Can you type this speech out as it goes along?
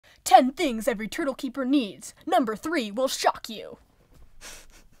10 things every turtle keeper needs. Number 3 will shock you.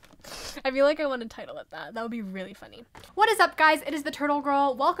 I feel like I want to title it that. That would be really funny. What is up, guys? It is the Turtle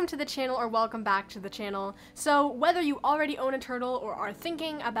Girl. Welcome to the channel, or welcome back to the channel. So whether you already own a turtle or are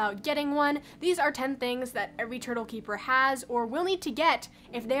thinking about getting one, these are 10 things that every turtle keeper has or will need to get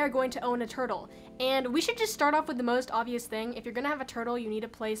if they are going to own a turtle. And we should just start off with the most obvious thing. If you're gonna have a turtle, you need a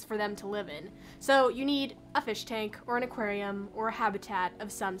place for them to live in. So you need a fish tank or an aquarium or a habitat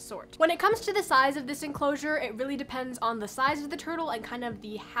of some sort. When it comes to the size of this enclosure, it really depends on the size of the turtle and kind of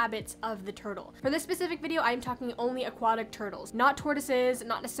the habits of the turtle. For this specific video, I'm talking only aquatic turtles, not tortoises,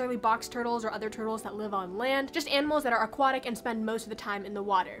 not necessarily box turtles or other turtles that live on land, just animals that are aquatic and spend most of the time in the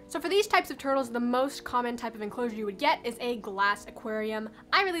water. So for these types of turtles, the most common type of enclosure you would get is a glass aquarium.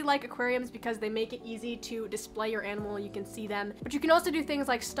 I really like aquariums because they make it easy to display your animal. You can see them, but you can also do things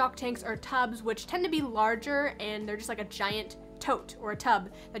like stock tanks or tubs, which tend to be larger and they're just like a giant tote or a tub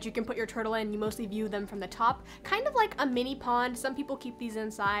that you can put your turtle in. You mostly view them from the top, kind of like a mini pond. Some people keep these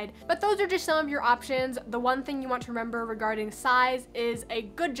inside, but those are just some of your options. The one thing you want to remember regarding size is a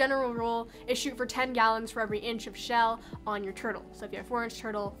good general rule is shoot for 10 gallons for every inch of shell on your turtle. So if you have 4-inch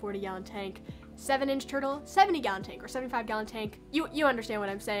turtle, 40-gallon tank, 7-inch turtle, 70-gallon tank or 75-gallon tank. You understand what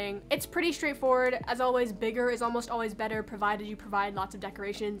I'm saying. It's pretty straightforward. As always, bigger is almost always better, provided you provide lots of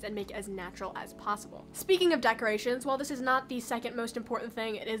decorations and make it as natural as possible. Speaking of decorations, while this is not the second most important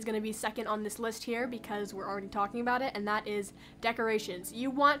thing, it is going to be second on this list here because we're already talking about it, and that is decorations. You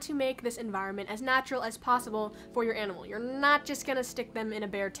want to make this environment as natural as possible for your animal. You're not just going to stick them in a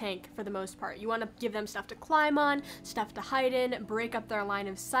bare tank for the most part. You want to give them stuff to climb on, stuff to hide in, break up their line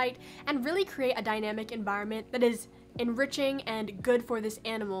of sight, and really create a dynamic environment that is enriching and good for this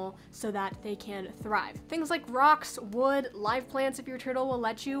animal so that they can thrive. Things like rocks, wood, live plants if your turtle will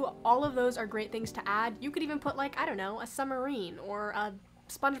let you, all of those are great things to add. You could even put, like, I don't know, a submarine or a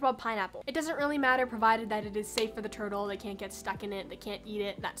SpongeBob pineapple. It doesn't really matter provided that it is safe for the turtle, they can't get stuck in it, they can't eat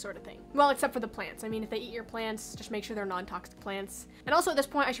it, that sort of thing. Well, except for the plants. I mean, if they eat your plants, just make sure they're non-toxic plants. And also at this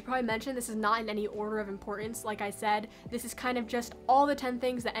point, I should probably mention this is not in any order of importance. Like I said, this is kind of just all the 10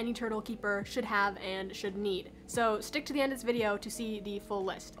 things that any turtle keeper should have and should need. So stick to the end of this video to see the full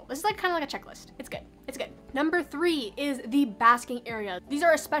list. This is like kind of like a checklist. It's good. It's good. Number 3 is the basking area. These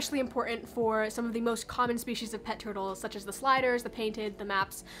are especially important for some of the most common species of pet turtles, such as the sliders, the painted, the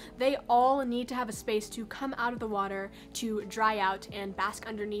maps. They all need to have a space to come out of the water, to dry out, and bask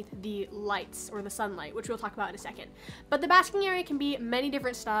underneath the lights or the sunlight, which we'll talk about in a second. But the basking area can be many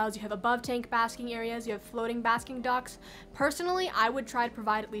different styles. You have above tank basking areas, you have floating basking docks. Personally, I would try to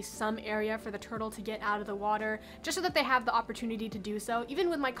provide at least some area for the turtle to get out of the water, just so that they have the opportunity to do so. Even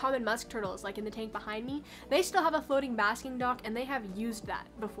with my common musk turtles, like in the tank behind me, they still have a floating basking dock and they have used that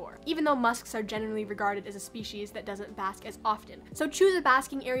before, even though musks are generally regarded as a species that doesn't bask as often. So choose a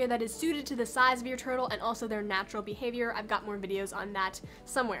basking area that is suited to the size of your turtle and also their natural behavior. I've got more videos on that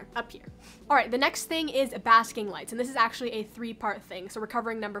somewhere up here. All right, the next thing is basking lights, and this is actually a 3-part thing, so we're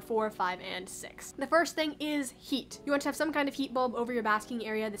covering number 4, 5, and 6. The first thing is heat. You want to have some kind of heat bulb over your basking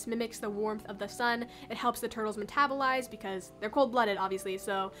area. This mimics the warmth of the sun. It helps the turtles metabolize because they're cold-blooded, obviously,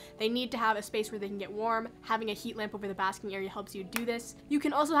 so they need to have a space where they can get warm. Having a heat lamp over the basking area helps you do this. You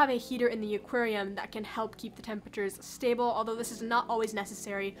can also have a heater in the aquarium that can help keep the temperatures stable, although this is not always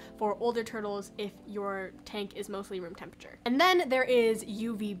necessary for older turtles if your tank is mostly room temperature. And then there is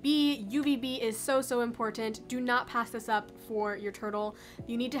UVB. UVB is so important. Do not pass this up for your turtle.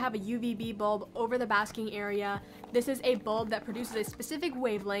 You need to have a UVB bulb over the basking area. This is a bulb that produces a specific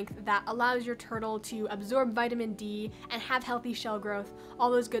wavelength that allows your turtle to absorb vitamin D and have healthy shell growth,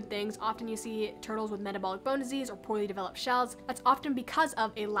 all those good things. Often you see turtles with metabolic bone disease or poorly developed shells. That's often because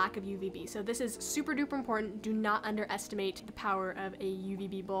of a lack of UVB. So this is super duper important. Do not underestimate the power of a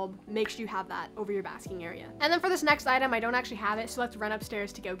UVB bulb. Make sure you have that over your basking area. And then for this next item, I don't actually have it, so let's run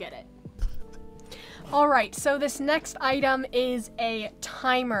upstairs to go get it. Alright, so this next item is a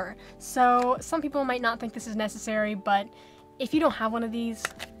timer. So some people might not think this is necessary, but if you don't have one of these,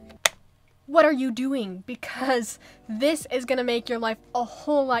 what are you doing? Because this is going to make your life a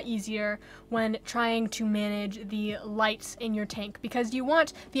whole lot easier when trying to manage the lights in your tank, because you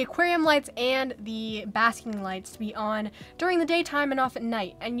want the aquarium lights and the basking lights to be on during the daytime and off at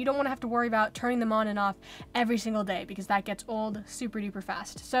night, and you don't want to have to worry about turning them on and off every single day because that gets old super duper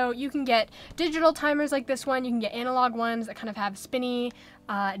fast. So you can get digital timers like this one, you can get analog ones that kind of have spinny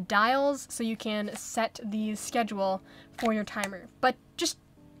dials so you can set the schedule for your timer. But just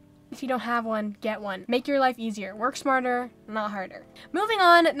if you don't have one, get one. Make your life easier. Work smarter, not harder. Moving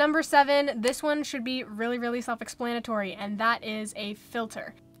on, number 7, this one should be really self-explanatory, and that is a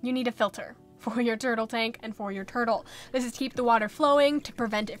filter. You need a filter. for your turtle tank and for your turtle. This is to keep the water flowing, to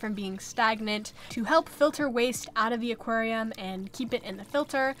prevent it from being stagnant, to help filter waste out of the aquarium and keep it in the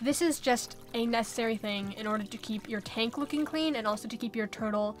filter. This is just a necessary thing in order to keep your tank looking clean and also to keep your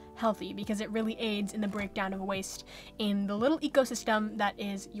turtle healthy, because it really aids in the breakdown of waste in the little ecosystem that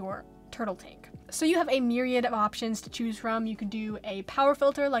is your turtle tank. So you have a myriad of options to choose from. You could do a power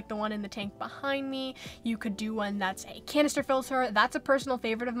filter like the one in the tank behind me. You could do one that's a canister filter. That's a personal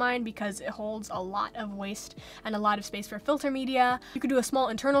favorite of mine because it holds a lot of waste and a lot of space for filter media. You could do a small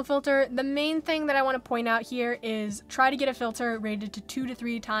internal filter. The main thing that I want to point out here is try to get a filter rated to 2 to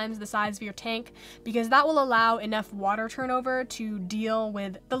 3 times the size of your tank, because that will allow enough water turnover to deal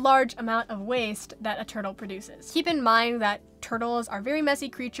with the large amount of waste that a turtle produces. Keep in mind that turtles are very messy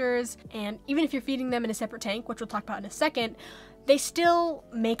creatures, and even if you're feeding them in a separate tank, which we'll talk about in a second, they still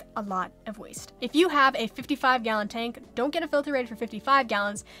make a lot of waste. If you have a 55-gallon tank, don't get a filter rated for 55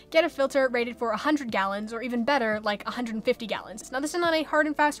 gallons, get a filter rated for 100 gallons, or even better, like 150 gallons. Now, this is not a hard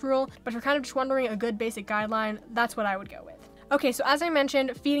and fast rule, but if you're kind of just wondering a good basic guideline, that's what I would go with. Okay, so as I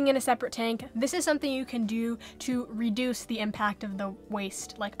mentioned, feeding in a separate tank, this is something you can do to reduce the impact of the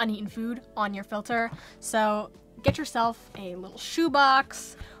waste, like uneaten food, on your filter. So get yourself a little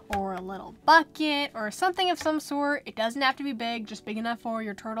shoebox or a little bucket or something of some sort. It doesn't have to be big, just big enough for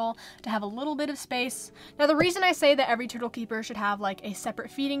your turtle to have a little bit of space. Now, the reason I say that every turtle keeper should have like a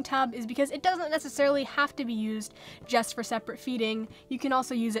separate feeding tub is because it doesn't necessarily have to be used just for separate feeding. You can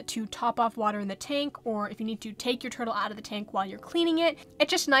also use it to top off water in the tank, or if you need to take your turtle out of the tank while you're cleaning it.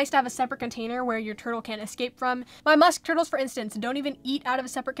 It's just nice to have a separate container where your turtle can't escape from. My musk turtles, for instance, don't even eat out of a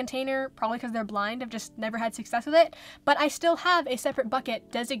separate container, probably because they're blind. I've just never had success with it, but I still have a separate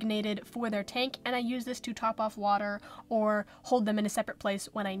bucket designated for their tank, and I use this to top off water or hold them in a separate place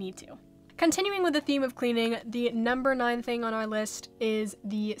when I need to. Continuing with the theme of cleaning, the number 9 thing on our list is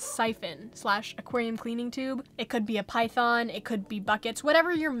the siphon / aquarium cleaning tube. It could be a python, it could be buckets,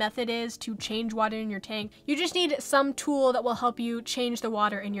 whatever your method is to change water in your tank. You just need some tool that will help you change the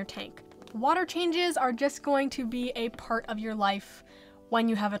water in your tank. Water changes are just going to be a part of your life when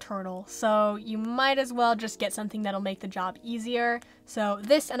you have a turtle, so you might as well just get something that'll make the job easier. So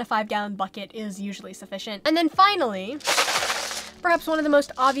this and a 5-gallon bucket is usually sufficient. And then finally, perhaps one of the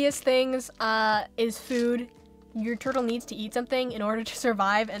most obvious things is food. Your turtle needs to eat something in order to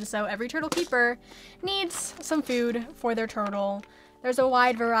survive, and so every turtle keeper needs some food for their turtle. There's a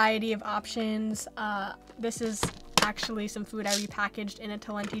wide variety of options. This is actually some food I repackaged in a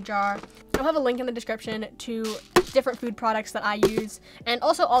Talenti jar. I'll have a link in the description to different food products that I use, and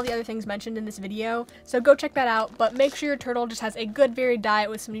also all the other things mentioned in this video, so go check that out. But make sure your turtle just has a good varied diet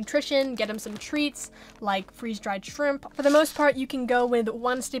with some nutrition. Get them some treats like freeze-dried shrimp. For the most part, you can go with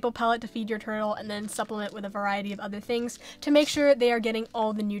one staple pellet to feed your turtle and then supplement with a variety of other things to make sure they are getting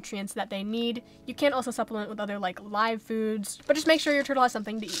all the nutrients that they need. You can also supplement with other like live foods, but just make sure your turtle has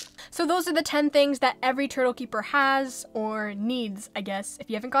something to eat. So those are the 10 things that every turtle keeper has, or needs, I guess. If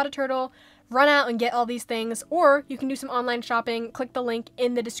you haven't got a turtle, run out and get all these things, or you can do some online shopping. Click the link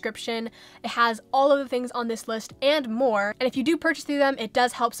in the description. It has all of the things on this list and more, and if you do purchase through them, it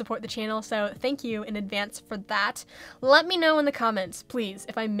does help support the channel, so thank you in advance for that. Let me know in the comments, please,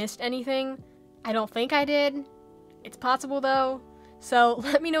 if I missed anything. I don't think I did. It's possible though. So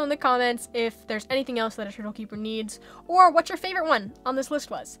let me know in the comments if there's anything else that a turtle keeper needs, or what your favorite one on this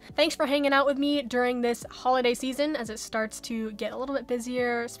list was. Thanks for hanging out with me during this holiday season as it starts to get a little bit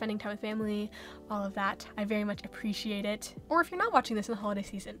busier, spending time with family, all of that. I very much appreciate it. Or if you're not watching this in the holiday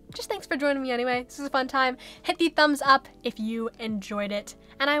season, just thanks for joining me anyway. This was a fun time. Hit the thumbs up if you enjoyed it,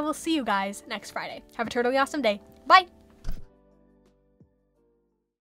 and I will see you guys next Friday. Have a totally awesome day. Bye!